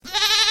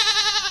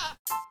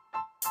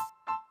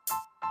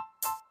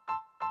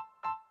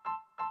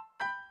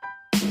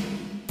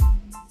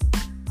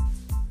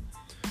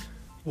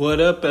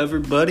What up,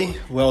 everybody?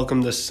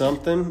 Welcome to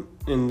something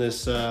in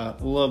this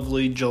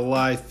lovely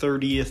July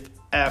 30th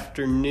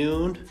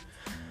afternoon.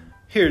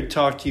 Here to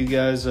talk to you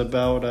guys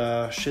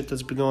about shit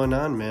that's been going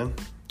on, man.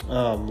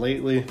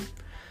 Lately,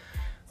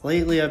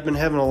 I've been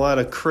having a lot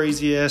of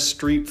crazy ass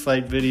street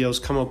fight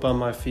videos come up on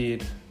my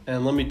feed,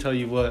 and let me tell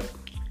you what,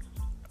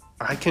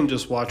 I can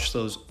just watch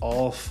those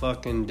all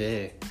fucking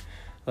day.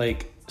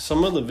 Like,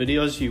 some of the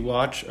videos you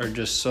watch are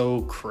just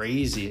so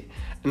crazy.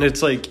 And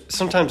it's like,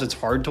 sometimes it's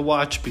hard to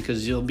watch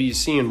because you'll be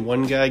seeing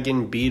one guy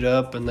getting beat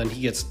up and then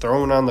he gets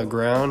thrown on the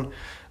ground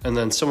and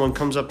then someone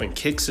comes up and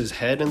kicks his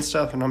head and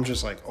stuff. And I'm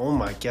just like, oh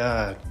my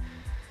God.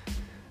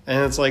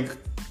 And it's like,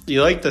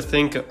 you like to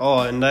think,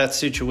 oh, in that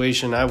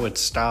situation, I would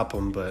stop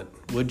him. But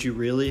would you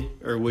really?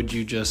 Or would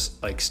you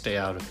just like stay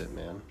out of it,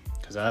 man?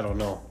 Because I don't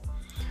know.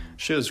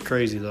 Shit was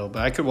crazy though.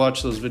 But I could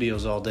watch those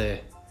videos all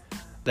day.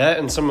 That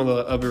and some of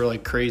the other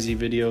like crazy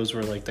videos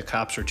where like the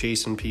cops are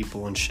chasing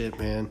people and shit,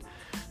 man.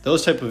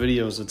 Those type of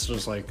videos, it's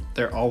just like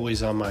they're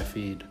always on my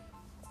feed.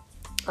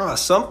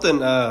 Something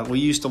we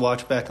used to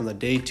watch back in the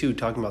day too,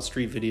 talking about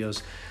street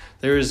videos.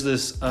 There is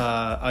this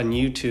on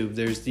YouTube.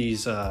 There's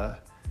these.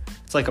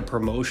 It's like a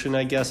promotion,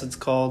 I guess it's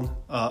called.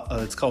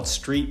 It's called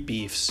Street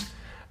Beefs,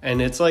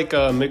 and it's like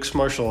mixed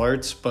martial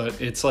arts, but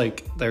it's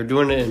like they're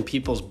doing it in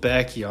people's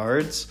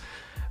backyards.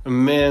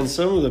 Man,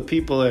 some of the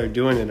people that are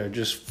doing it are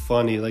just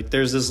funny. Like,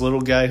 there's this little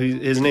guy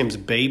his name's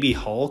Baby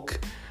Hulk,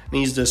 and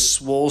he's this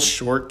swole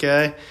short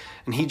guy,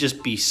 and he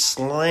just be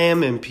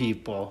slamming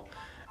people.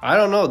 I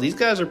don't know. These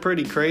guys are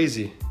pretty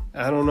crazy.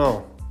 I don't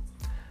know.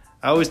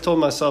 I always told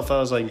myself, I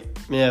was like,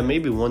 yeah,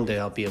 maybe one day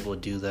I'll be able to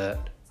do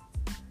that.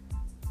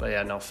 But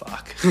yeah, no,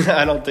 fuck.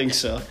 I don't think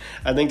so.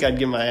 I think I'd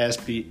get my ass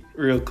beat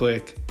real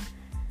quick.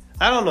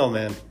 I don't know,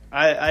 man.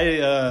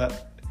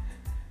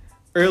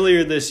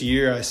 Earlier this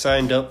year, I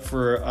signed up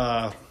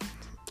for,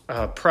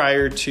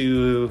 prior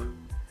to,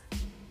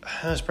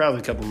 it was probably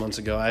a couple months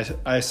ago,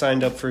 I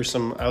signed up for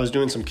I was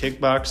doing some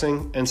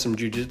kickboxing and some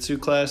jiu-jitsu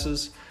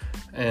classes,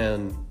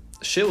 and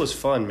shit was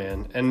fun,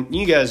 man. And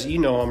you guys,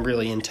 I'm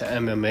really into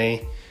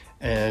MMA,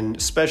 and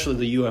especially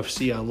the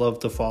UFC. I love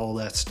to follow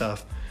that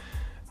stuff.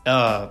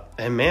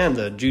 And man,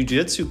 the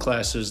jiu-jitsu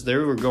classes, they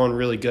were going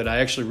really good. I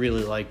actually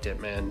really liked it,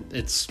 man.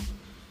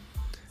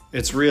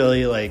 It's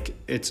really like,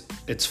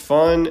 it's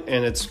fun,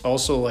 and it's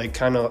also like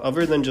kind of,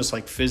 other than just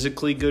like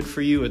physically good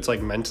for you, it's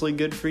like mentally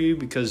good for you,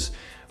 because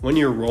when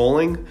you're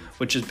rolling,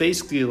 which is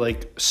basically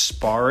like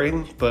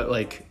sparring, but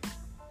like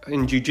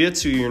in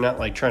jiu-jitsu, you're not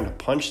like trying to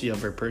punch the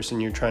other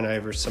person, you're trying to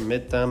either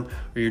submit them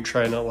or you're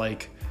trying to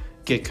like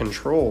get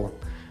control.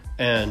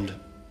 And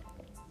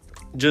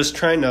just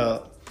trying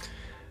to,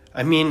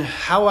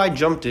 how I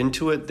jumped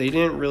into it, they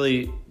didn't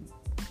really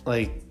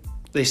like,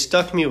 they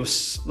stuck me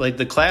with, like,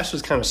 the class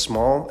was kind of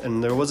small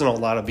and there wasn't a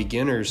lot of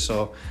beginners,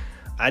 so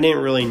I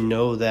didn't really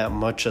know that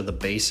much of the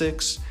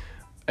basics.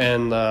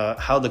 And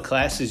how the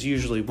classes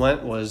usually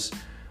went was,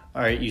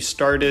 all right, you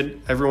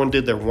started, everyone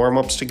did their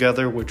warm-ups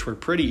together, which were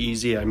pretty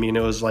easy. It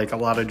was like a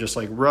lot of just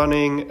like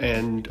running,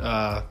 and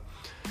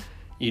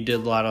you did a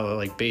lot of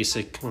like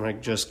basic,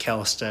 like just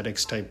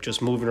calisthenics type,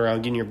 just moving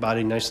around, getting your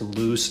body nice and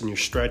loose, and you're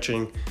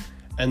stretching.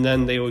 And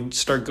then they would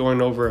start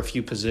going over a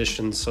few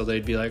positions. So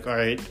they'd be like, all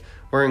right,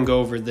 we're going to go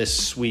over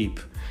this sweep,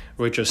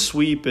 which a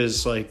sweep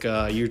is like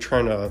you're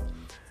trying to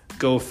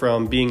go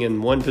from being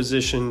in one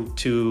position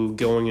to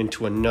going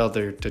into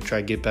another to try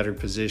to get better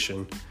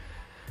position.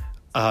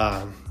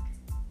 And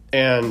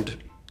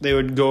they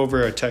would go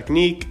over a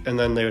technique, and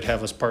then they would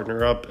have us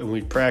partner up, and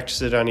we'd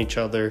practice it on each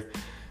other.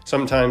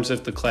 Sometimes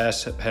if the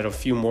class had a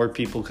few more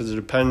people, because it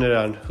depended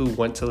on who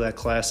went to that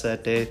class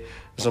that day.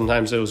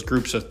 Sometimes it was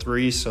groups of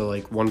 3, so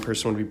like one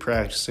person would be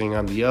practicing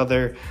on the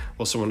other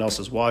while someone else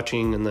is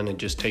watching, and then it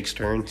just takes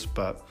turns.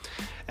 But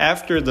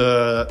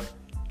after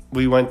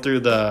we went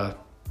through the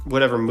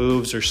whatever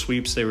moves or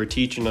sweeps they were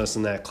teaching us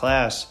in that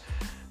class,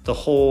 the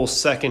whole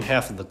second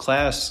half of the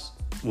class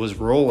was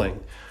rolling,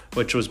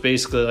 which was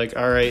basically like,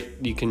 all right,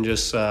 you can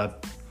just you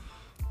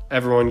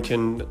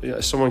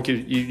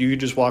could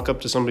just walk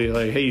up to somebody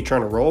like, hey, you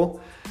trying to roll?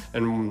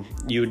 And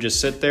you would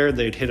just sit there,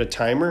 they'd hit a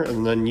timer,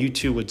 and then you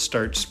two would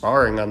start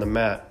sparring on the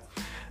mat.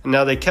 And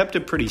now they kept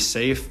it pretty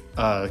safe,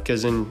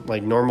 because in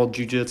like normal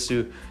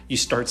jiu-jitsu, you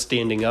start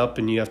standing up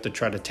and you have to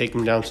try to take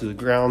them down to the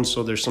ground,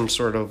 so there's some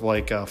sort of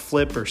like a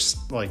flip or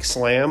like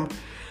slam.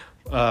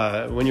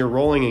 When you're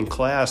rolling in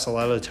class, a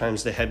lot of the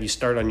times they have you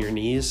start on your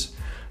knees,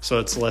 so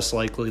it's less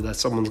likely that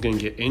someone's going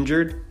to get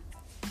injured.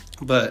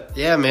 But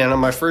yeah, man, on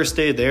my first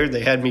day there,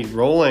 they had me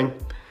rolling.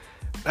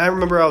 I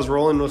remember I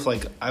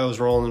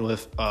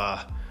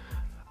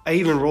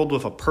even rolled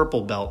with a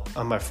purple belt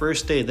on my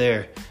first day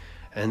there.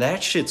 And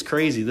that shit's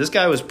crazy. This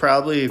guy was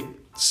probably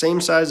same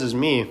size as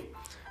me.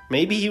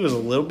 Maybe he was a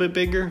little bit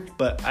bigger,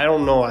 but I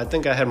don't know. I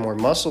think I had more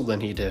muscle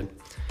than he did.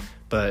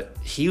 But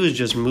he was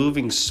just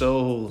moving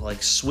so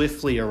like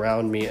swiftly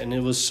around me, and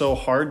it was so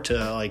hard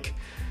to like.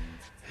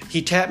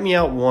 He tapped me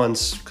out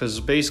once, because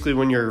basically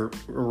when you're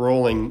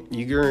rolling,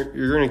 you're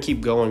going to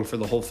keep going for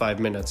the whole 5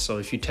 minutes. So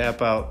if you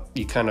tap out,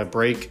 you kind of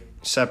break,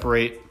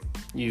 separate,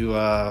 you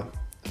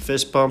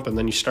fist bump, and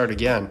then you start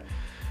again.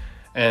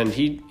 And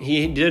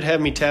he did have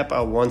me tap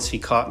out once. He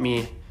caught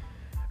me.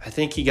 I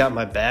think he got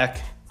my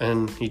back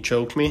and he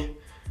choked me.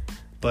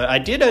 But I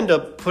did end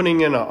up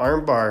putting in an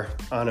arm bar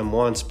on him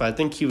once, but I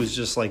think he was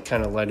just like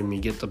kind of letting me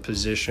get the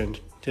position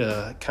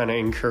to kind of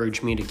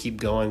encourage me to keep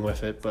going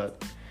with it.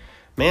 But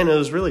man, it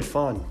was really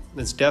fun.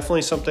 It's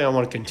definitely something I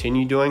want to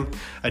continue doing.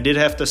 I did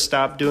have to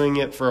stop doing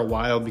it for a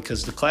while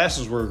because the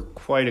classes were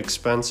quite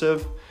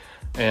expensive,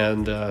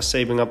 and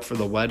saving up for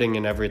the wedding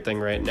and everything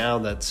right now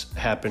that's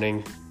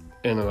happening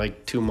in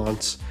like 2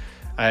 months,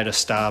 I had to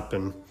stop.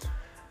 And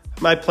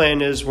my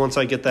plan is once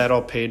I get that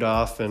all paid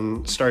off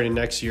and starting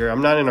next year,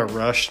 I'm not in a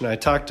rush. And I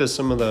talked to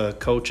some of the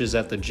coaches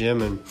at the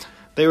gym, and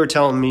they were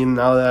telling me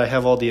now that I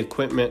have all the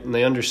equipment and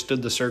they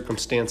understood the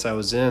circumstance I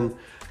was in,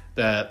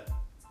 that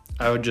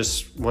I would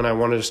just, when I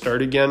wanted to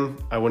start again,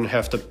 I wouldn't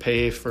have to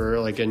pay for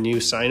like a new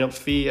sign-up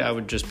fee. I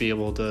would just be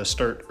able to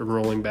start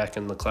enrolling back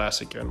in the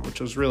class again, which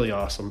was really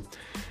awesome.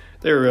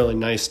 They were really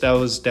nice. That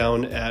was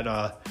down at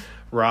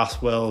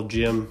Rothwell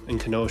Gym in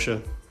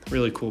Kenosha.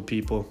 Really cool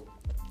people.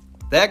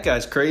 That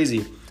guy's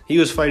crazy. He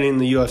was fighting in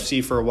the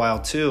UFC for a while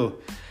too.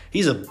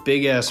 He's a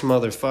big-ass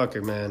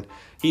motherfucker, man.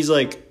 He's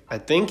like, I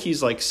think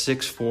he's like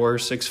 6'4",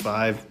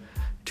 6'5",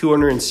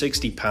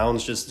 260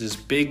 pounds, just this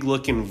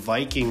big-looking,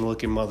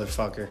 Viking-looking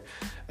motherfucker.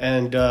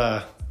 And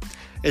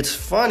it's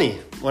funny.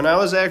 When I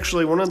was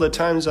actually, one of the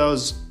times I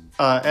was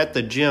at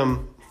the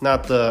gym,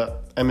 not the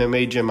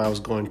MMA gym I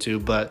was going to,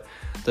 but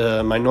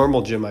my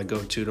normal gym I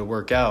go to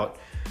work out,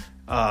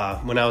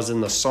 when I was in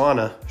the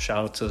sauna,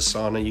 shout out to the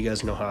sauna, you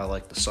guys know how I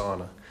like the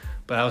sauna.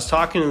 But I was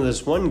talking to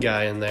this one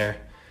guy in there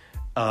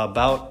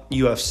about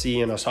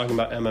UFC, and I was talking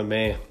about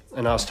MMA,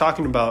 and I was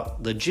talking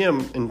about the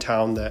gym in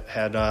town that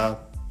had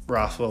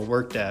Rothwell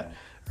worked at,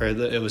 or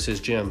it was his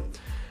gym.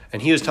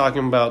 And he was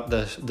talking about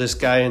this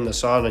guy in the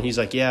sauna. He's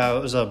like, yeah, I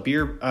was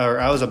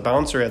a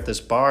bouncer at this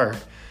bar,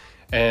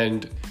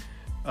 and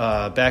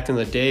back in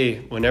the day,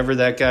 whenever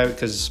that guy,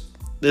 because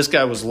this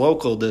guy was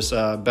local, this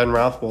Ben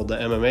Rothwell, the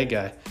MMA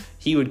guy,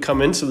 he would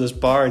come into this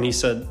bar, and he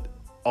said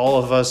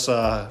all of us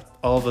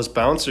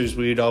bouncers,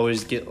 we would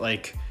always get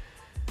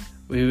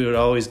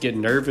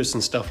nervous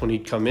and stuff when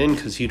he'd come in,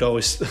 because he'd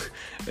always,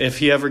 if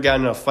he ever got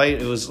in a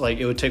fight, it was like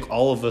it would take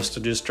all of us to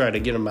just try to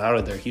get him out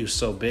of there. He was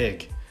so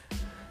big.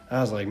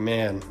 I was like,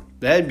 man,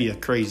 that'd be a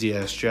crazy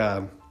ass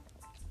job.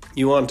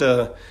 You want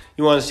to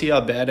see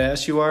how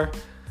badass you are?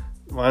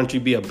 Why don't you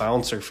be a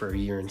bouncer for a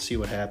year and see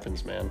what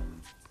happens, man?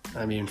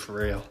 I mean, for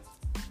real.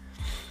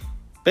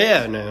 But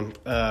yeah, man,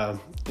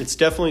 it's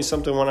definitely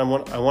something I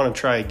want to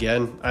try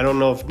again. I don't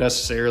know if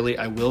necessarily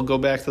I will go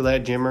back to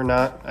that gym or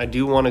not. I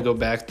do want to go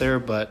back there,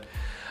 but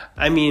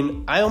I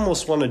mean, I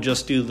almost want to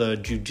just do the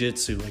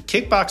jiu-jitsu. Like,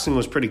 kickboxing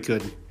was pretty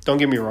good. Don't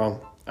get me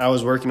wrong. I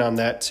was working on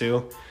that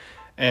too,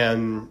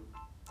 and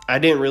I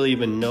didn't really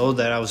even know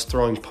that I was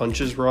throwing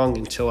punches wrong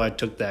until I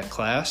took that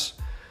class.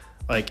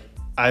 Like,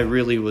 I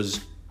really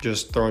was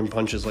just throwing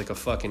punches like a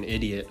fucking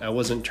idiot. I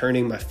wasn't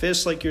turning my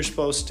fists like you're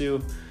supposed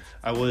to.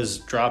 I was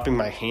dropping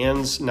my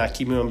hands, not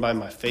keeping them by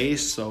my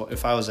face. So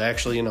if I was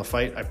actually in a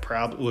fight,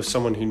 with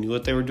someone who knew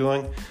what they were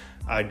doing,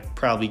 I'd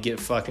probably get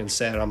fucking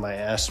sat on my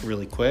ass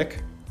really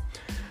quick.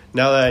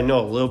 Now that I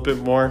know a little bit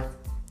more,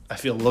 I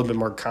feel a little bit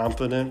more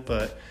confident,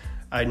 but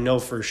I know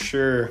for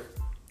sure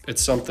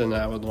it's something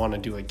that I would want to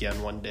do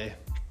again one day.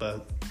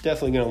 But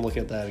definitely going to look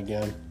at that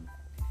again.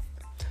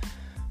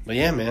 But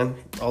yeah, man,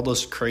 all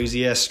those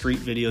crazy ass street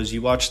videos,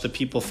 you watch the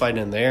people fight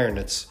in there,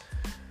 and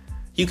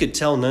you could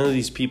tell none of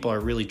these people are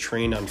really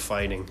trained on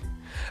fighting.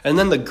 And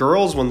then the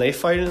girls, when they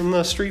fight in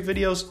the street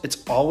videos,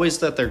 it's always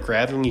that they're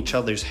grabbing each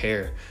other's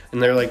hair.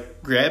 And they're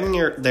like grabbing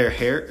their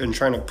hair and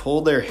trying to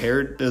pull their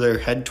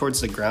head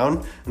towards the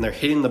ground, and they're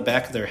hitting the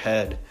back of their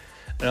head.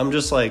 And I'm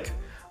just like,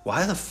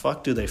 why the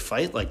fuck do they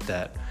fight like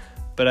that?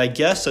 But I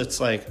guess it's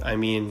like, I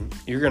mean,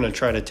 you're going to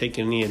try to take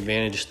any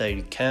advantage that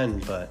you can,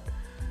 but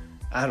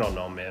I don't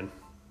know, man.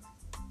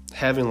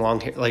 Having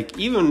long hair, like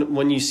even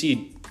when you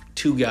see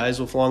two guys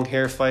with long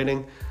hair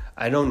fighting,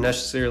 I don't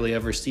necessarily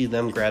ever see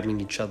them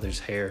grabbing each other's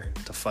hair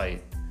to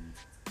fight.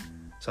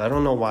 So I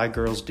don't know why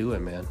girls do it,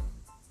 man.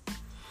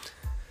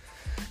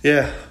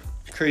 Yeah,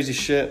 crazy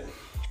shit.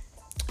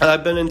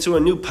 I've been into a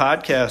new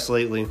podcast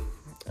lately.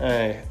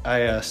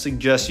 I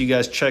suggest you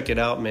guys check it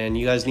out, man.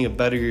 You guys need to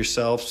better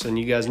yourselves, and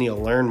you guys need to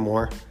learn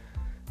more.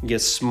 Get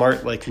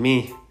smart like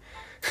me.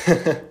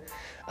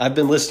 I've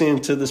been listening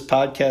to this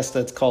podcast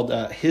that's called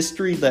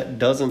History That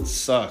Doesn't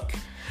Suck.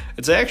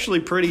 It's actually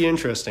pretty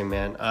interesting,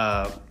 man.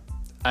 I've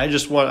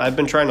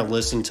been trying to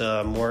listen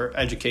to more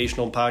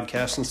educational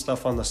podcasts and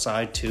stuff on the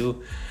side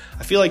too.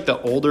 I feel like the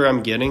older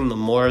I'm getting, the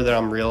more that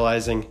I'm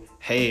realizing,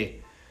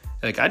 hey,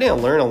 like I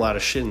didn't learn a lot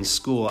of shit in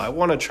school. I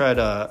want to try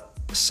to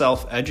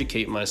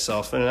self-educate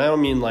myself. And I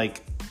don't mean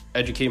like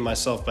educate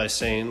myself by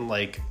saying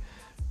like,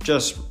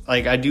 just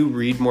like I do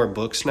read more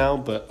books now,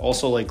 but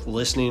also like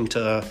listening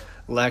to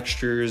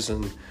lectures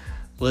and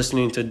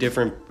listening to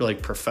different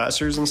like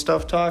professors and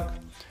stuff talk.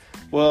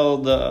 Well,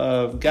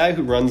 the guy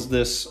who runs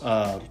this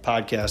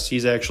podcast,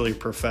 he's actually a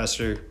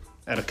professor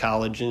at a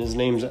college, and his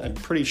name's, I'm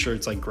pretty sure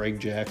it's like Greg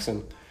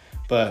Jackson,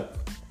 but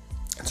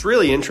it's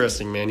really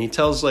interesting, man. He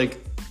tells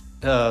like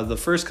the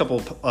first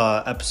couple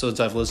episodes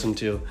I've listened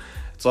to,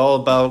 it's all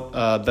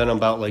about been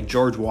about like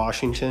George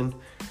Washington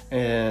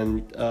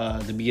and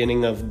the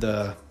beginning of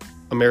the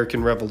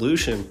American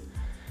Revolution.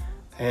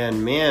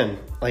 And man,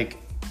 like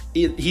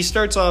he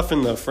starts off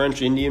in the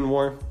French Indian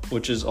War,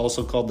 which is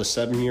also called the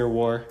 7-Year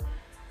War.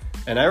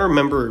 And I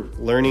remember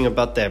learning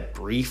about that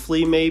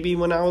briefly maybe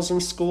when I was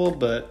in school,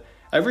 but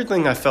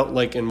everything I felt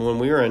like when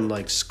we were in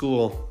like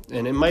school,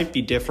 and it might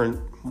be different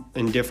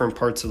in different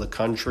parts of the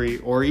country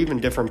or even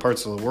different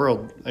parts of the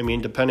world. I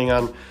mean, depending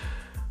on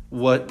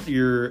what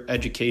your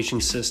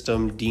education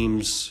system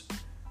deems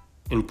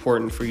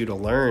important for you to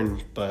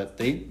learn, but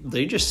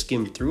they just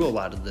skimmed through a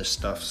lot of this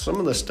stuff. Some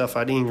of the stuff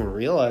I didn't even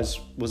realize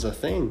was a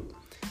thing.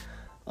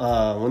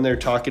 When they're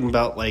talking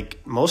about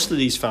like most of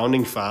these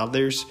founding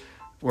fathers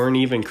weren't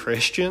even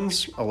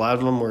Christians. A lot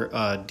of them were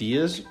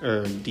deism,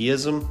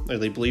 or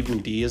they believed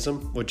in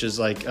deism, which is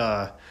like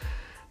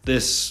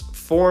this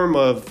form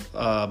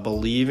of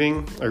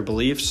believing or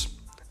beliefs.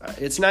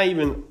 It's not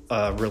even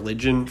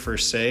religion per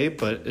se,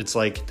 but it's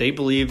like they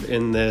believe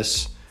in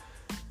this,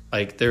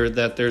 like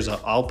there's an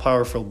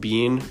all-powerful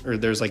being, or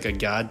there's like a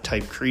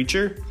God-type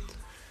creature,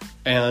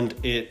 and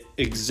it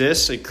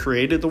exists, it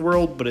created the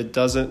world, but it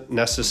doesn't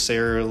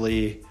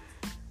necessarily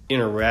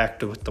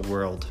interact with the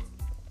world.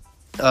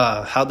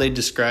 How they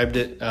described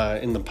it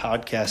in the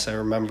podcast, I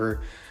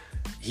remember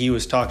he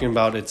was talking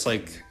about, it's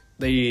like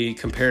they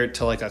compare it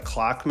to like a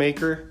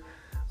clockmaker.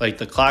 Like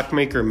the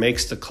clockmaker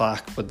makes the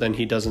clock, but then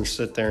he doesn't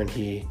sit there and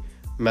he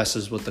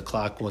messes with the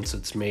clock once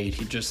it's made.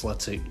 He just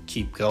lets it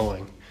keep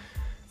going.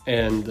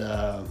 And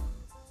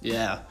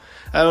yeah,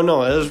 I don't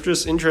know. It was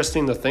just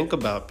interesting to think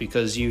about,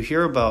 because you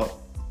hear about,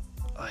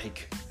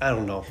 like, I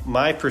don't know,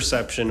 my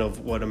perception of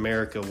what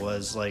America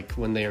was like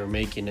when they were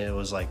making it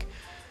was like,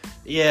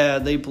 yeah,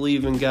 they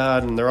believe in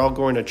God and they're all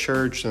going to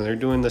church and they're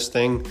doing this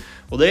thing.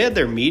 Well, they had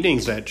their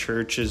meetings at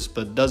churches,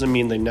 but it doesn't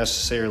mean they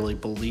necessarily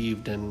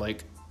believed in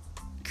like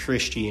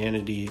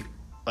Christianity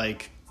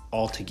like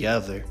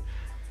altogether.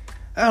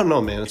 I don't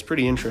know, man. It's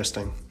pretty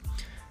interesting.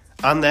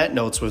 On that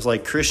notes with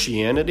like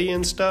Christianity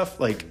and stuff,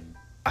 like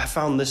I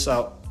found this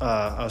out.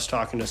 I was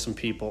talking to some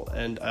people,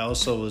 and I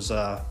also was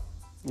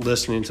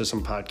listening to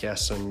some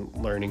podcasts and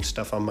learning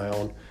stuff on my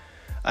own.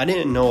 I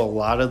didn't know a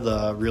lot of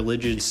the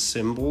religious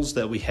symbols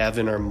that we have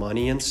in our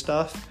money and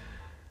stuff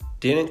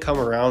didn't come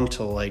around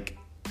till like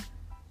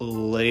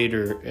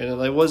later.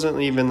 And it wasn't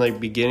even like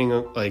beginning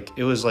of, like,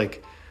 it was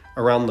like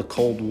around the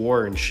Cold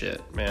War and shit,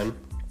 man.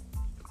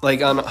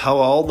 Like on how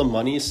all the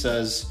money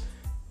says,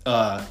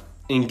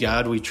 in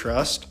God we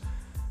trust.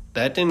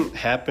 That didn't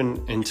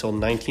happen until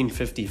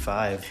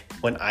 1955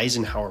 when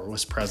Eisenhower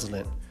was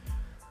president.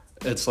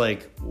 It's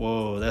like,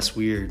 whoa, that's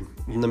weird.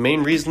 And the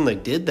main reason they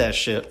did that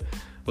shit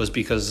was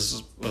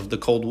because of the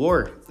Cold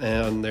War,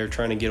 and they're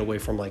trying to get away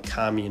from like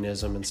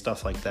communism and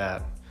stuff like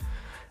that.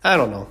 I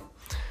don't know.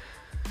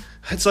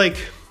 It's like,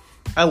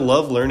 I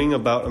love learning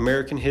about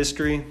American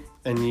history,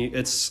 and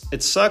it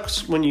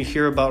sucks when you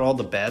hear about all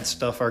the bad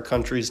stuff our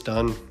country's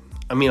done.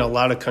 I mean, a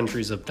lot of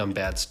countries have done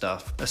bad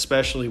stuff,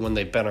 especially when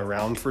they've been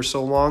around for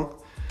so long.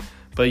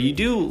 But you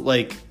do,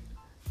 like,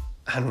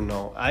 I don't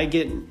know, I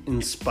get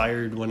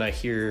inspired when I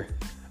hear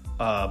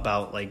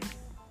about like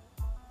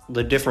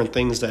the different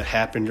things that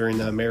happened during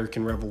the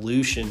American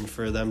Revolution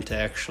for them to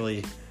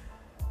actually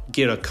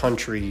get a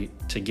country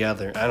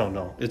together. I don't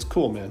know. It's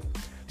cool, man.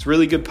 It's a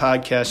really good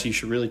podcast. You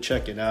should really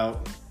check it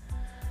out.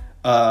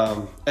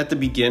 At the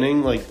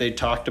beginning, like, they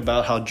talked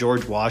about how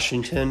George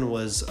Washington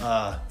was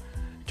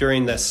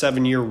during that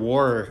 7-Year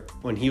War,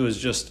 when he was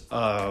just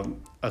a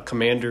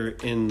commander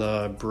in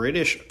the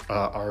British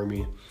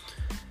Army.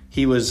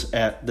 He was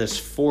at this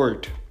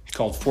fort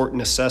called Fort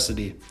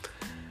Necessity.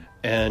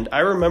 And I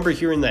remember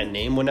hearing that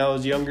name when I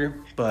was younger,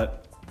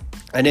 but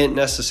I didn't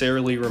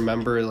necessarily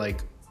remember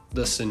like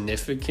the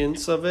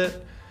significance of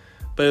it.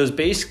 But it was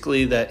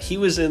basically that he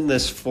was in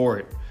this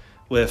fort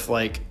with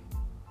like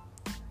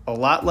a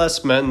lot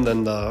less men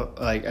than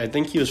I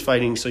think he was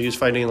fighting. So he was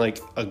fighting like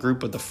a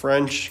group of the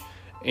French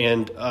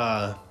and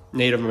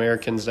Native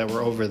Americans that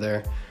were over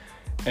there.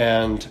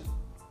 And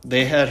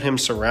they had him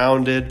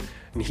surrounded,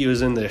 and he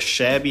was in this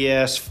shabby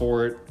ass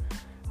fort,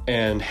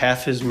 and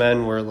half his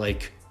men were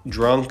like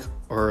drunk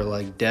or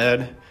like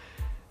dead,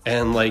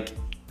 and like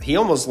he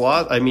almost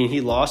lost,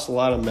 he lost a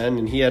lot of men,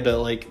 and he had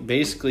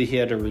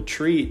to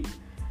retreat,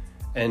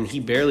 and he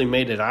barely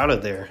made it out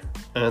of there.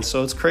 And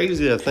so it's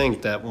crazy to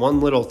think that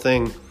one little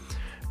thing,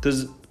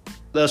 because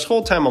this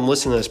whole time I'm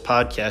listening to this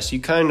podcast,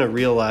 you kind of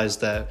realize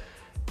that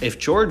if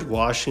George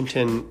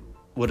Washington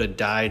would have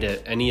died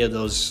at any of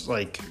those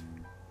like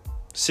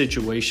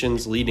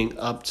situations leading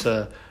up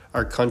to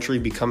our country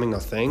becoming a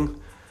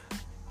thing,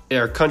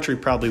 our country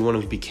probably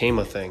wouldn't have became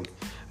a thing.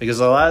 Because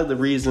a lot of the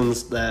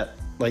reasons that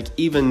like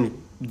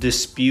even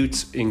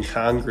disputes in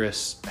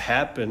Congress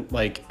happened,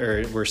 like,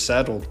 or were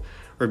settled,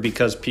 were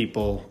because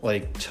people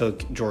like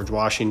took George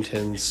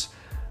Washington's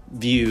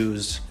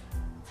views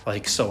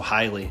like so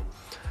highly.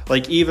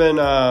 Like even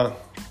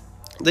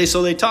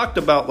they talked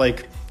about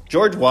like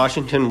George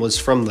Washington was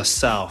from the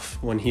South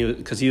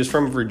because he was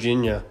from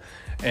Virginia,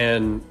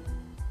 and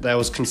that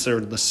was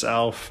considered the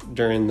South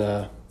during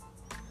the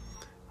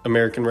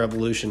American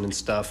Revolution and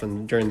stuff,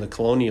 and during the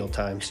colonial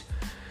times.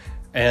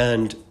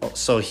 And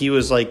so he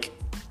was like,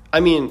 I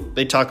mean,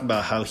 they talk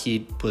about how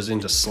he was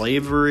into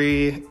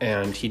slavery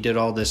and he did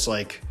all this,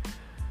 like,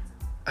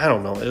 I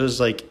don't know. It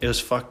was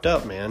fucked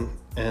up, man.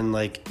 And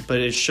like, but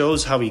it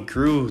shows how he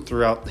grew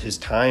throughout his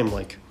time.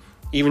 Like,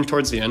 even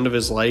towards the end of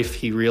his life,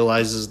 he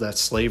realizes that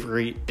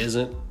slavery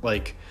isn't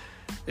like,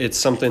 it's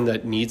something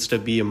that needs to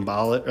be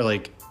abolished or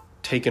like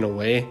taken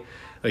away.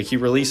 Like, he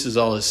releases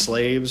all his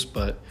slaves,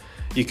 but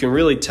you can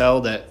really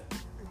tell that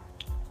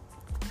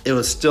it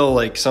was still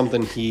like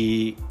something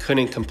he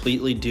couldn't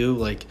completely do.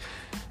 Like,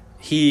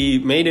 he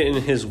made it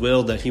in his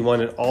will that he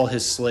wanted all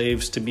his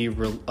slaves to be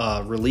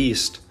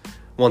released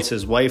once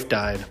his wife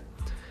died.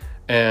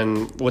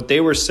 And what they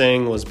were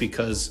saying was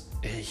because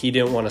he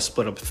didn't want to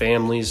split up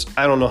families.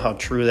 I don't know how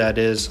true that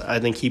is. I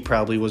think he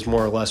probably was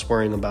more or less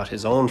worrying about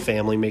his own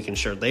family, making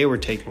sure they were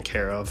taken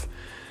care of.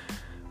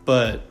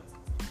 But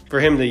for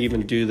him to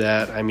even do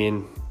that, I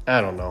mean,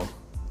 I don't know.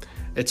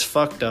 It's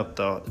fucked up,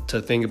 though,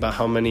 to think about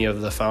how many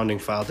of the founding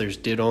fathers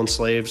did own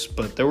slaves,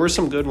 but there were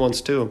some good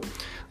ones, too.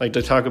 Like,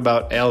 to talk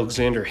about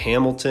Alexander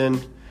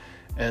Hamilton,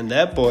 and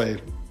that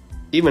boy,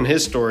 even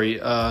his story,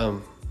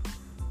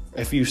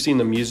 if you've seen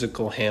the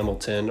musical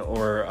Hamilton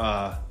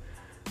or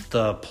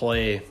the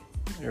play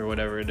or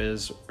whatever it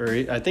is, or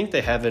I think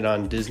they have it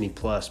on Disney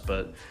Plus,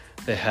 but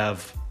they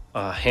have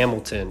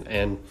Hamilton,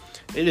 and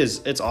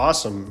it's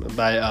awesome,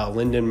 by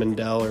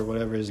Lyndon-Mandel or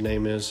whatever his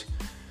name is.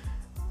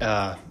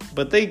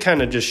 But they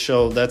kind of just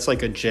show that's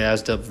like a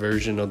jazzed up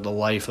version of the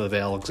life of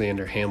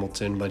Alexander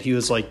Hamilton. But he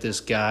was like this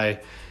guy.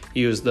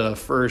 He was the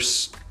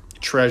first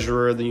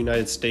treasurer of the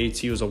United States.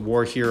 He was a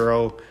war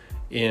hero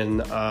in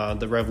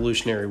the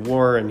Revolutionary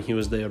War, and he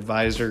was the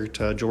advisor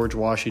to George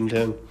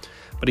Washington.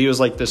 But he was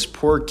like this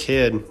poor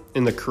kid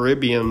in the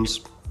Caribbean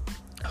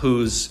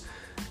whose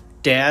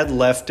dad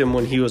left him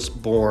when he was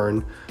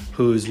born,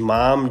 whose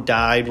mom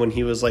died when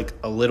he was like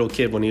a little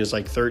kid, when he was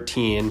like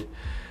 13,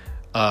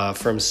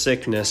 from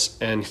sickness,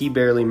 and he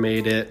barely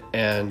made it.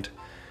 And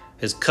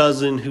his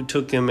cousin who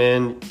took him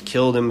in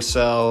killed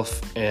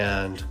himself,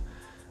 and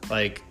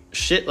like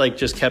shit like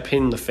just kept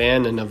hitting the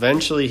fan. And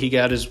eventually he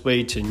got his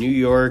way to New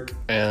York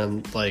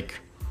and like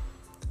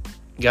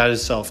got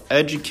himself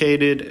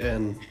educated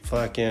and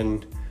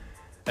fucking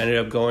ended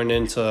up going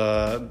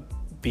into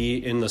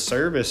be in the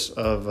service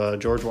of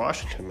George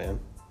Washington, man.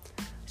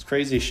 It's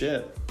crazy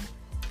shit.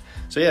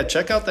 So yeah,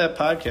 check out that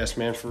podcast,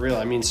 man, for real.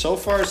 I mean, so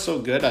far so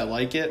good. I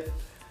like it.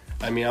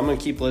 I mean, I'm going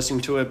to keep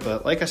listening to it,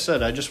 but like I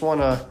said, I just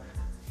want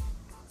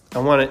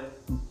to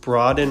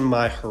broaden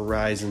my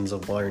horizons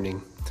of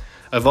learning.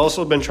 I've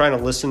also been trying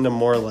to listen to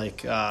more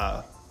like,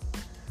 I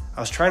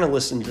was trying to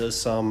listen to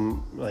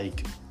some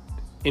like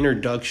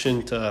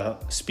introduction to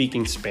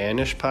speaking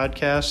Spanish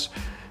podcasts,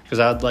 because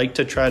I'd like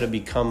to try to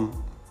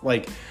become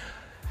like,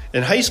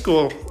 in high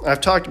school,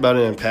 I've talked about it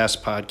in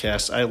past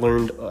podcasts,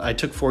 I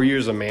took 4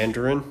 years of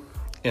Mandarin,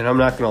 and I'm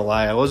not going to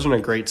lie, I wasn't a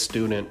great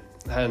student,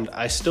 and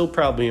I still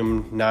probably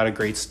am not a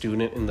great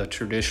student in the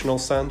traditional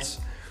sense,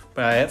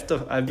 but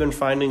I've been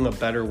finding a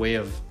better way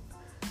of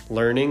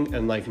learning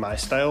and like my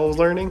style of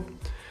learning,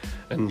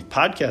 and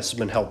podcasts have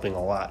been helping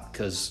a lot,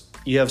 because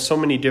you have so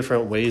many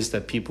different ways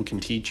that people can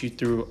teach you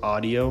through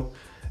audio,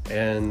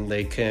 and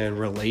they can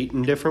relate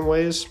in different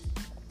ways.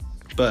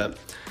 But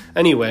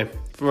anyway,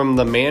 from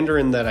the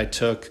Mandarin that I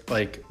took,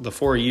 like the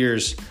 4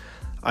 years,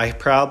 I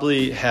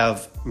probably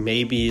have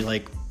maybe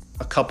like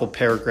a couple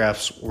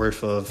paragraphs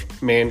worth of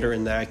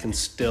Mandarin that I can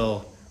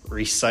still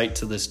recite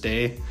to this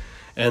day.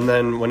 And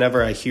then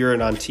whenever I hear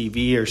it on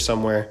TV or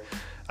somewhere,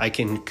 I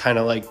can kind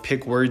of like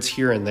pick words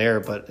here and there,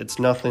 but it's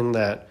nothing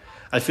that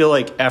I feel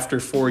like after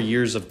 4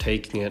 years of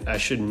taking it, I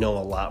should know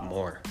a lot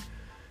more.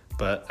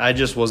 But I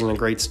just wasn't a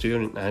great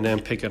student. I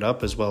didn't pick it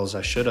up as well as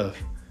I should have.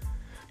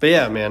 But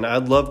yeah, man,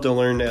 I'd love to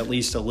learn at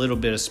least a little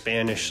bit of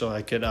Spanish so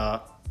I could, I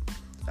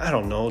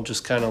don't know,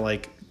 just kind of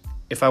like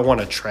if I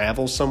want to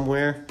travel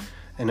somewhere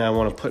and I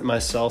want to put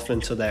myself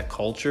into that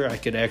culture, I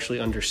could actually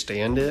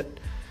understand it.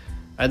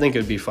 I think it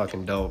would be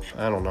fucking dope.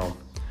 I don't know.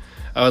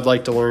 I would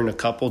like to learn a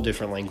couple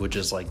different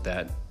languages like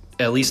that.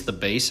 At least the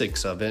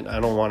basics of it. I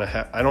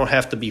don't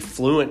have to be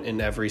fluent in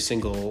every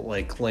single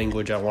like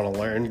language I want to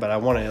learn, but I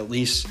want to at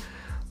least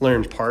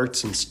learn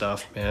parts and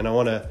stuff, man. I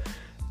want to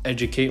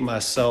educate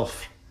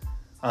myself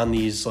on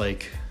these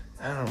like,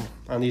 I don't know,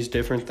 on these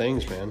different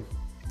things, man.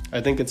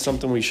 I think it's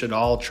something we should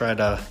all try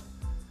to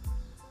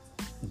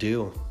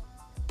do.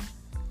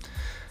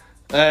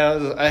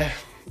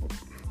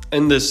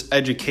 In this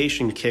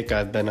education kick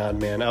I've been on,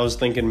 man, I was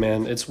thinking,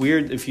 man, it's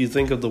weird if you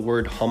think of the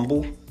word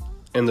humble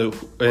and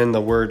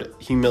the word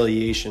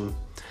humiliation,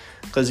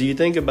 because you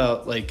think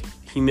about like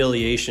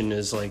humiliation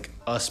is like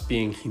us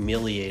being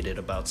humiliated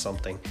about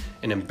something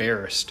and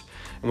embarrassed,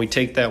 and we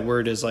take that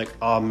word as like,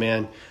 oh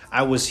man,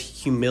 I was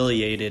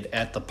humiliated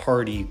at the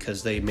party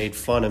because they made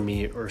fun of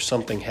me or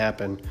something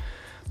happened.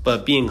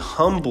 But being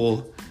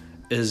humble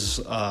is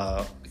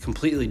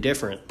completely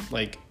different.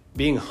 Like,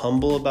 being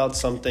humble about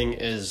something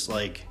is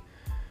like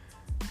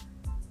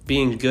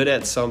being good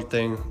at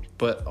something,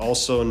 but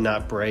also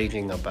not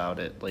bragging about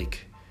it.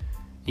 Like,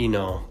 you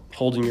know,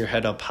 holding your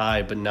head up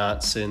high, but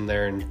not sitting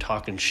there and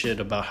talking shit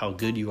about how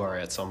good you are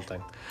at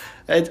something.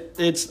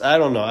 It's I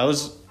don't know.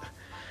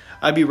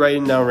 I'd be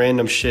writing down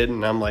random shit,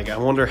 and I'm like, I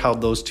wonder how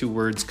those two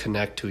words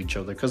connect to each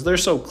other, because they're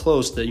so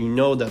close that you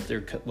know that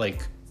they're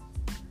like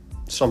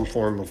some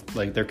form of,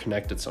 like, they're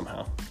connected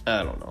somehow.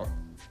 I don't know.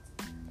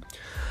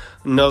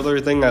 Another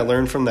thing I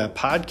learned from that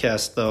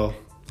podcast, though,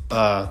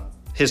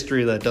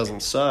 History That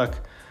Doesn't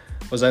Suck,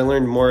 was I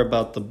learned more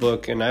about the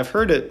book, and I've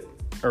heard it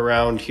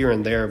around here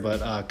and there,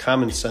 but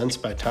Common Sense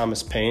by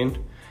Thomas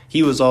Paine.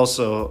 He was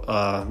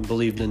also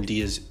believed in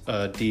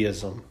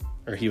deism,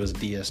 or he was a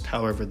deist,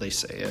 however they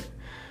say it.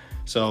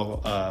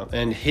 So,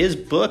 and his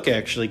book,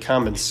 actually,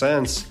 Common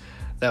Sense,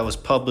 that was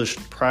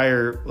published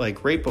prior,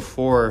 like right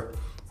before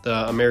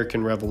the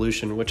American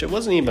Revolution, which it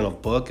wasn't even a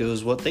book. It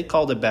was what they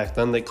called it back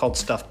then. They called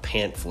stuff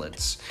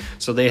pamphlets.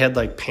 So they had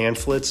like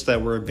pamphlets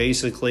that were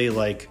basically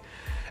like,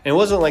 and it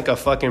wasn't like a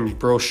fucking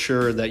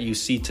brochure that you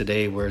see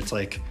today where it's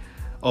like,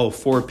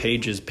 4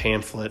 pages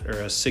pamphlet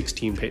or a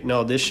 16 page.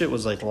 No, this shit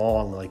was like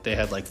long. Like they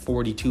had like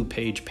 42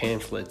 page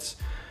pamphlets.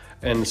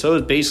 And so it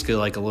was basically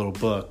like a little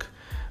book.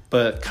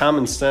 But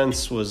Common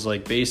Sense was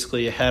like,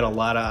 basically it had a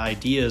lot of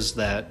ideas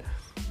that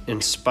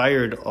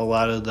inspired a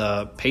lot of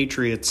the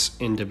patriots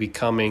into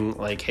becoming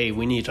like, hey,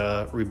 we need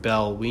to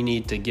rebel, we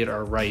need to get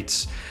our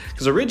rights.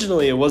 Because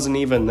originally it wasn't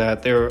even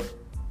that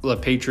the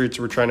patriots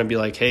were trying to be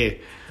like,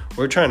 hey,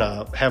 we're trying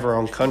to have our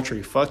own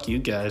country, fuck you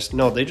guys.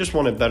 No, they just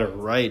wanted better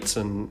rights,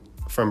 and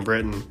from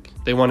Britain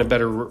they wanted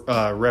better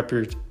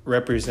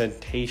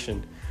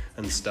representation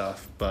and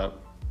stuff. But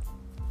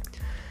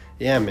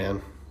yeah,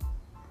 man,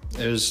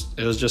 it was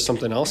just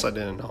something else I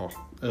didn't know.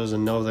 It was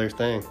another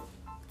thing.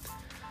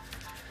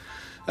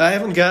 I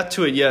haven't got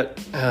to it yet,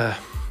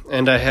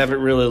 and I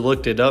haven't really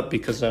looked it up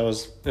because it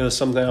was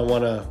something I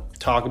want to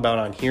talk about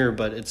on here,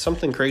 but it's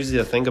something crazy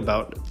to think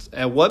about.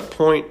 At what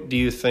point do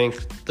you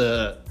think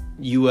the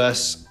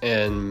U.S.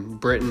 and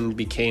Britain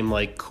became,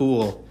 like,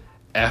 cool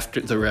after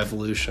the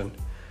revolution?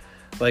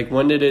 Like,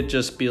 when did it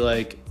just be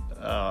like,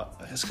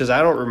 it's because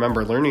I don't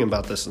remember learning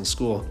about this in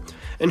school.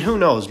 And who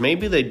knows,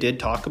 maybe they did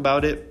talk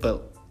about it,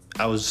 but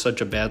I was such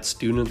a bad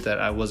student that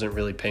I wasn't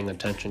really paying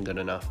attention good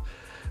enough.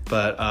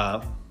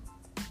 But,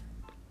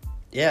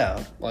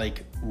 yeah,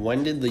 like,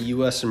 when did the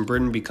U.S. and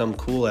Britain become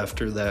cool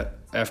after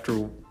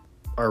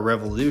our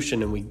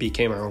revolution and we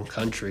became our own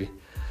country?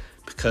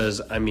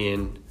 Because, I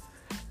mean,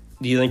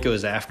 do you think it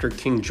was after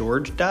King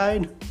George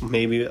died?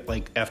 Maybe,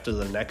 like, after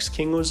the next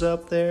king was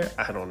up there?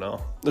 I don't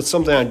know. That's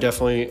something I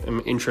definitely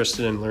am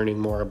interested in learning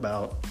more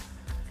about.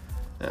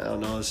 I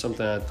don't know. It's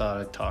something I thought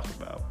I'd talk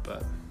about,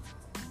 but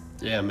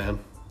yeah, man.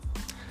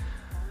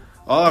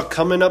 Oh,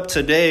 coming up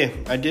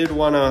today, I did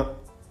want to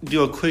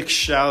do a quick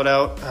shout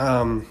out.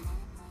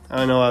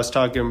 I know I was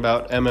talking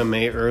about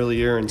MMA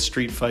earlier and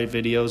street fight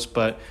videos,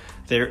 but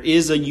there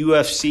is a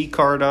UFC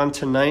card on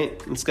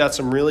tonight. It's got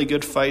some really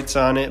good fights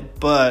on it,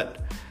 but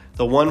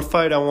the one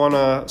fight I want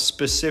to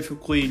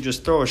specifically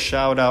just throw a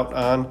shout out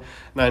on,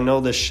 and I know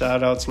this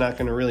shout out's not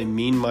going to really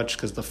mean much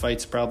because the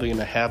fight's probably going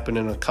to happen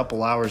in a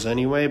couple hours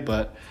anyway,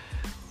 but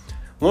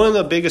one of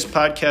the biggest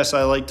podcasts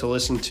I like to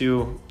listen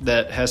to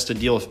that has to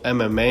deal with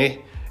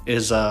MMA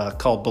is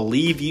called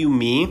Believe You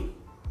Me.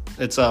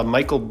 It's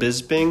Michael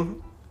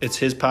Bisping. It's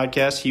his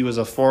podcast. He was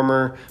a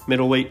former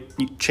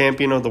middleweight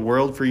champion of the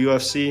world for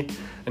UFC,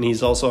 and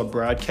he's also a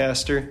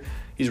broadcaster.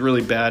 He's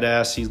really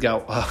badass. He's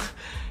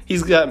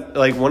got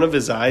like one of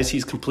his eyes,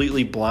 he's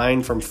completely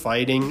blind from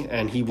fighting,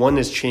 and he won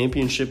his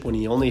championship when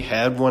he only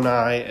had one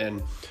eye.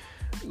 And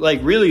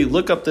like, really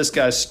look up this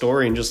guy's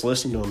story and just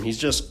listen to him. He's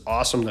just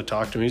awesome to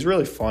talk to him. He's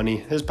really funny.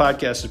 His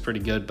podcast is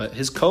pretty good, but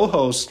his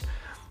co-host,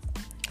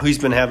 who he's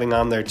been having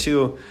on there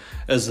too,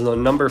 is the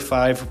number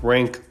 5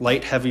 ranked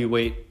light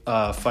heavyweight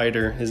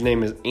fighter. His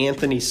name is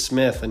Anthony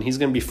Smith, and he's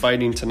going to be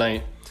fighting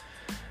tonight.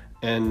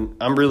 And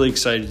I'm really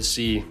excited to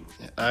see.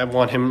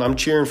 I'm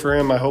cheering for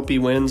him. I hope he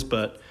wins,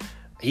 but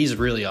he's a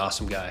really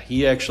awesome guy.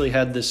 He actually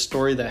had this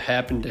story that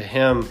happened to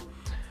him,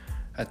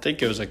 I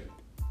think it was a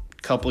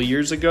couple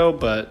years ago,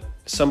 but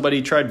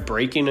somebody tried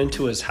breaking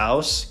into his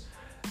house,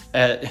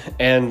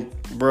 and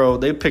bro,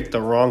 they picked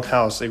the wrong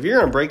house. If you're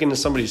gonna break into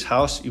somebody's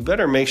house, you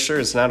better make sure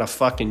it's not a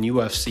fucking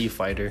UFC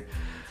fighter,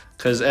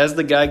 because as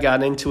the guy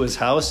got into his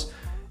house,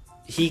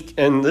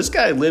 this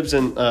guy lives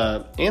in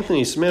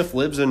Anthony Smith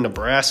lives in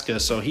Nebraska,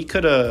 so he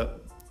could have.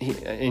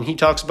 And he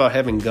talks about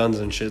having guns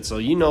and shit, so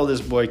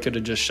this boy could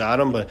have just shot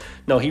him, but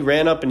no, he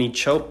ran up and he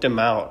choked him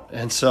out.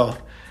 And so,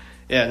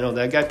 yeah, no,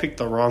 that guy picked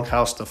the wrong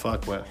house to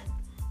fuck with.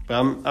 But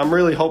I'm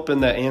really hoping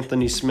that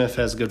Anthony Smith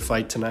has a good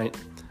fight tonight.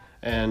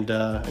 And,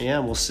 yeah,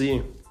 we'll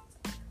see.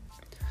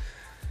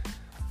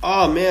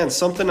 Oh, man,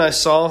 something I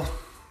saw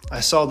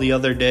the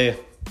other day.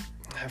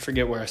 I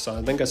forget where I saw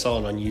it. I think I saw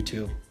it on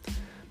YouTube.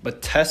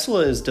 But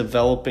Tesla is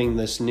developing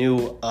this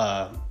new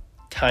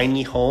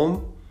tiny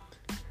home.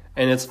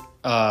 And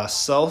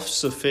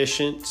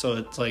self-sufficient. So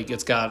it's like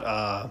it's got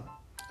a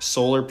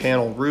solar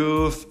panel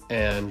roof,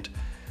 and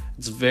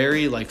it's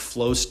very like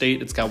flow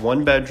state. It's got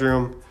one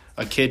bedroom,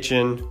 a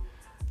kitchen,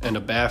 and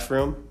a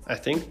bathroom. I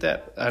think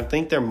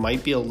there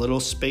might be a little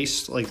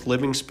space, like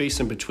living space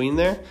in between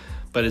there,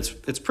 but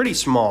it's pretty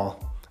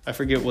small. I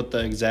forget what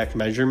the exact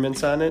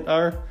measurements on it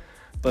are,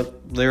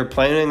 but they're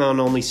planning on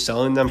only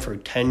selling them for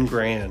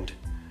 $10,000.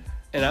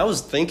 And I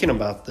was thinking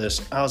about this.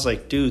 I was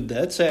like, dude,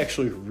 that's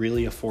actually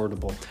really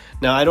affordable.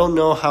 Now, I don't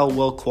know how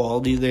well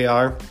quality they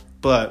are,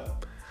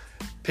 but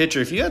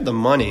picture, if you had the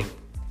money,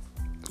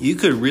 you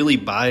could really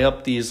buy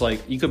up these,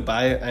 like, you could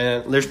buy,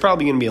 and there's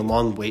probably going to be a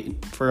long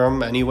wait for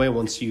them anyway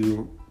once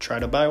you try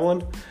to buy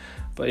one.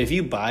 But if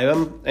you buy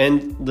them,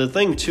 and the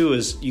thing too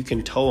is you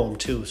can tow them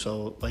too,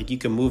 so like you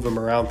can move them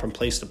around from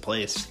place to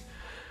place.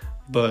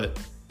 But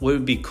what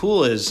would be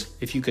cool is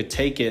if you could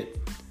take it,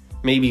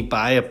 maybe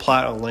buy a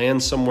plot of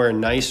land somewhere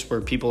nice where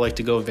people like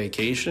to go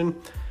vacation,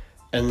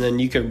 and then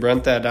you could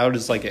rent that out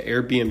as like an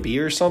Airbnb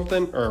or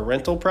something, or a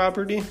rental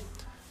property.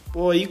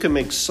 Boy, you can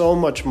make so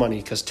much money,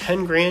 because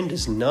 $10,000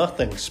 is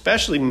nothing,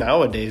 especially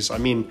nowadays. I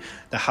mean,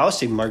 the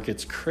housing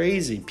market's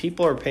crazy.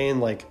 People are paying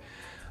like,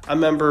 I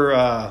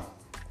remember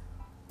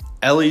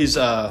Ellie's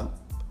mom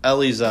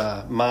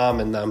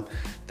and them,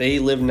 they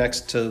live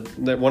next to,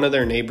 one of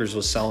their neighbors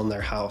was selling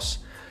their house,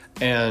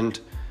 and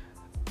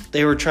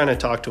they were trying to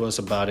talk to us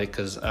about it,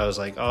 because I was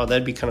like, oh,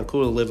 that'd be kind of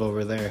cool to live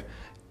over there.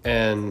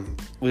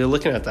 And we were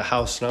looking at the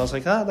house, and I was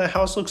like, that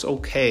house looks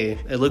okay.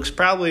 It looks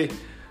probably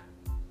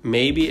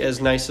maybe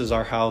as nice as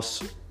our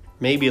house,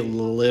 maybe a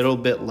little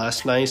bit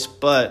less nice,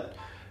 but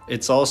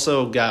it's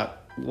also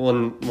got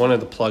one of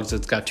the plugs,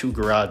 it's got 2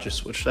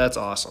 garages, which that's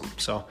awesome.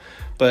 So,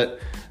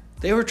 but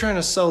they were trying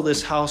to sell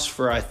this house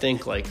for, I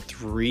think, like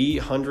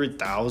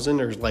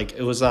 $300,000, or like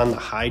it was on the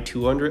high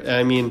 200.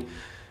 I mean,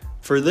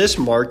 for this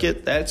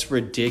market, that's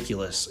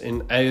ridiculous.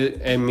 And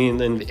I mean,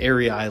 in the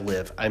area I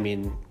live, I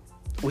mean,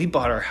 we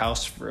bought our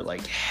house for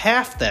like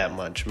half that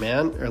much,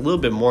 man, or a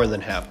little bit more than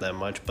half that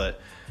much,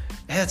 but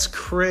that's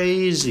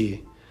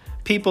crazy.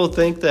 People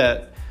think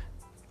that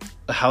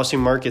the housing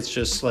market's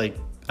just like,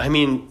 I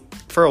mean,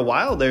 for a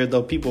while there,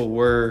 though, people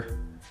were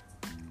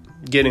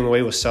getting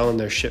away with selling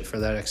their shit for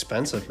that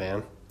expensive,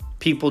 man.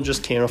 People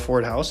just can't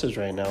afford houses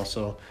right now,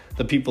 so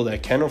the people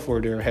that can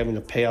afford it are having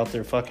to pay out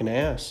their fucking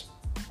ass.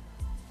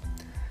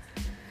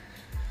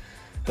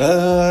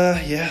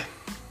 Yeah.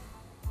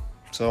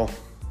 So,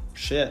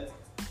 shit.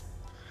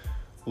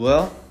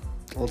 Well,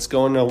 let's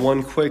go into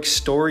one quick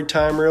story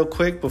time real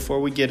quick before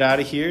we get out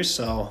of here,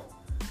 so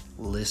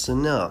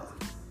listen up.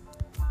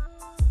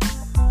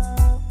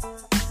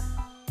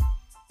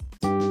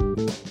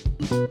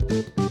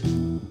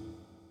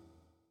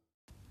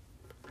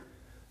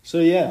 So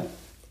yeah,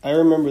 I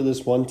remember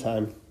this one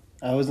time.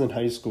 I was in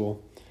high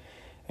school,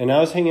 and I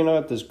was hanging out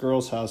at this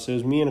girl's house. It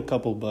was me and a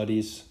couple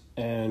buddies,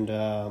 and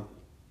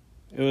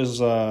it was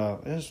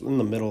in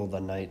the middle of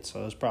the night,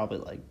 so it was probably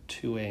like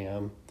 2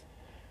 a.m.,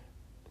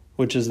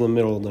 which is the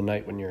middle of the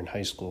night when you're in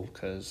high school,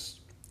 because,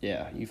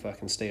 yeah, you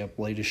fucking stay up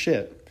late as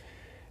shit.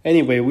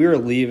 Anyway, we were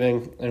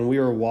leaving, and we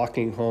were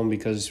walking home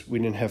because we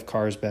didn't have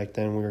cars back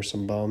then. We were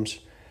some bums,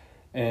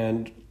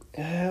 and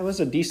it was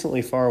a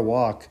decently far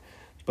walk.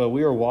 But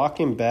we were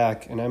walking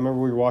back, and I remember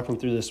we were walking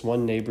through this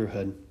one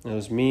neighborhood. It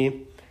was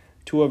me,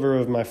 2 other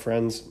of my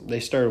friends.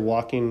 They started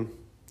walking,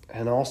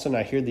 and all of a sudden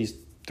I hear these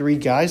 3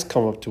 guys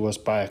come up to us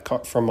by a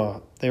car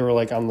they were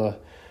like on the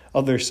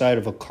other side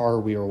of a car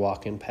we were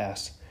walking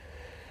past.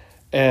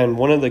 And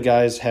one of the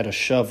guys had a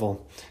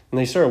shovel, and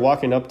they started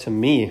walking up to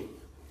me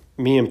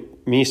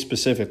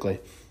specifically.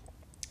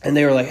 And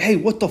they were like, "Hey,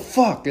 what the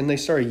fuck?" And they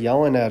started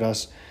yelling at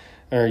us,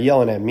 or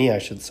yelling at me, I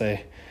should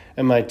say.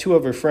 And my 2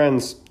 other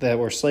friends that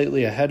were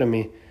slightly ahead of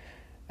me,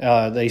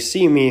 they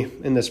see me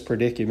in this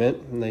predicament,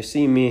 and they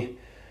see me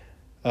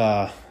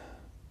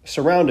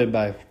surrounded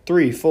by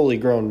 3 fully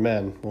grown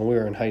men when we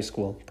were in high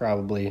school,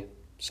 probably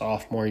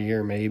sophomore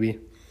year maybe.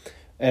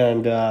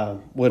 And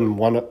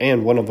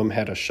one of them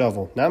had a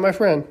shovel. Not my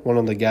friend, one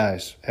of the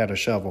guys had a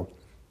shovel.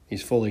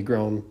 He's fully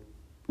grown,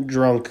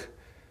 drunk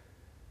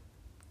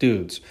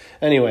dudes.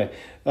 Anyway,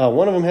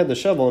 one of them had the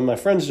shovel, and my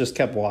friends just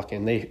kept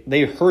walking.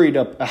 They hurried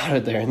up out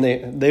of there, and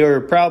they were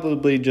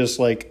probably just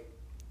like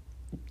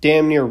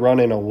damn near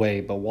running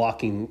away, but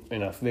walking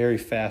in a very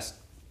fast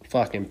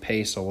fucking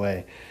pace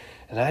away.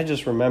 And I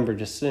just remember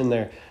just sitting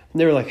there,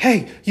 and they were like,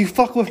 "Hey, you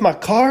fuck with my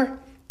car?"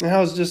 And I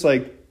was just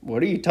like,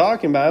 "What are you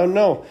talking about? I don't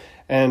know."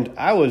 And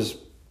I was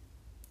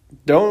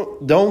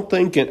don't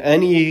think in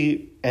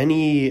any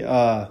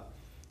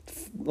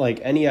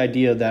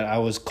idea that I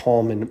was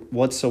calm and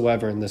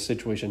whatsoever in this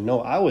situation.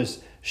 No, I was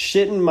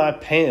shitting my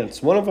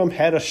pants. One of them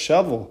had a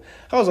shovel.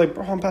 I was like,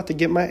 "Bro, I'm about to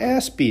get my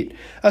ass beat."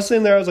 I was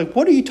sitting there, I was like,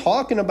 "What are you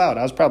talking about?"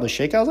 I was probably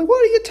shaking. I was like,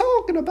 "What are you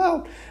talking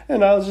about?"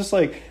 And I was just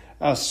like,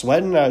 I was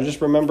sweating. I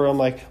just remember, I'm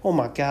like, "Oh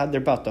my God, they're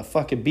about to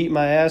fucking beat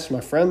my ass.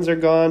 My friends are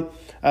gone."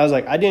 I was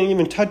like, "I didn't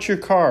even touch your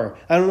car.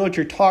 I don't know what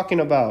you're talking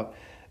about."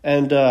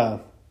 And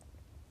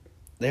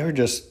they were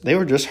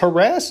just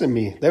harassing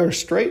me. They were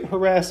straight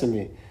harassing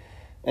me.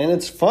 And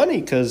it's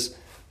funny because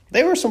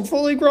they were some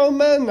fully grown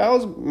men. I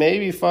was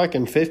maybe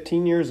fucking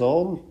 15 years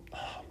old.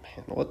 Oh,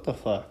 man, what the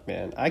fuck,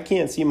 man? I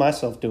can't see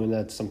myself doing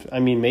that. I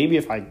mean, maybe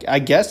if I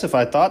guess if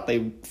I thought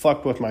they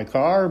fucked with my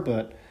car,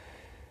 but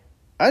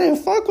I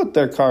didn't fuck with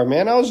their car,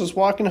 man. I was just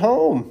walking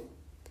home.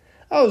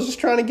 I was just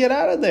trying to get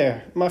out of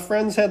there. My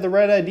friends had the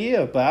right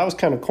idea, but I was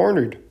kind of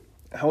cornered.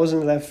 I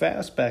wasn't that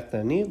fast back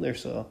then either,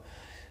 so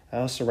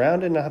I was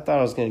surrounded, and I thought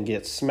I was going to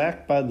get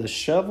smacked by the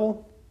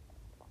shovel.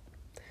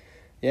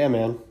 Yeah,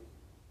 man.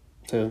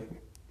 So,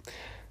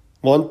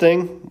 one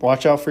thing,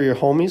 watch out for your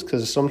homies,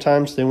 because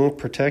sometimes they won't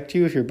protect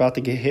you if you're about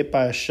to get hit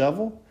by a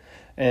shovel.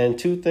 And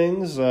two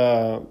things,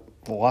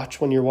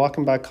 watch when you're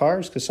walking by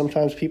cars, because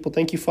sometimes people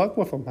think you fuck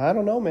with them. I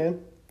don't know,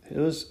 man. It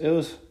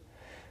was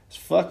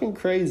fucking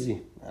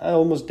crazy. I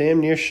almost damn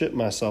near shit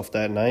myself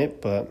that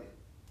night, but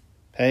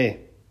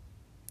hey,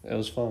 it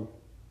was fun.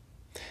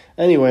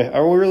 Anyway, I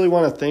really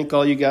want to thank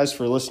all you guys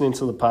for listening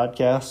to the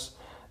podcast.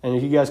 And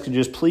if you guys could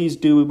just please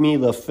do me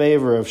the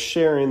favor of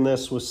sharing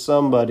this with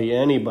somebody,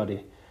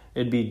 anybody,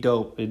 it'd be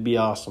dope. It'd be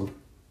awesome.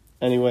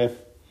 Anyway,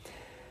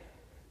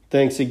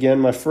 thanks again,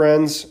 my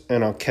friends,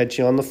 and I'll catch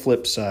you on the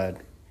flip side.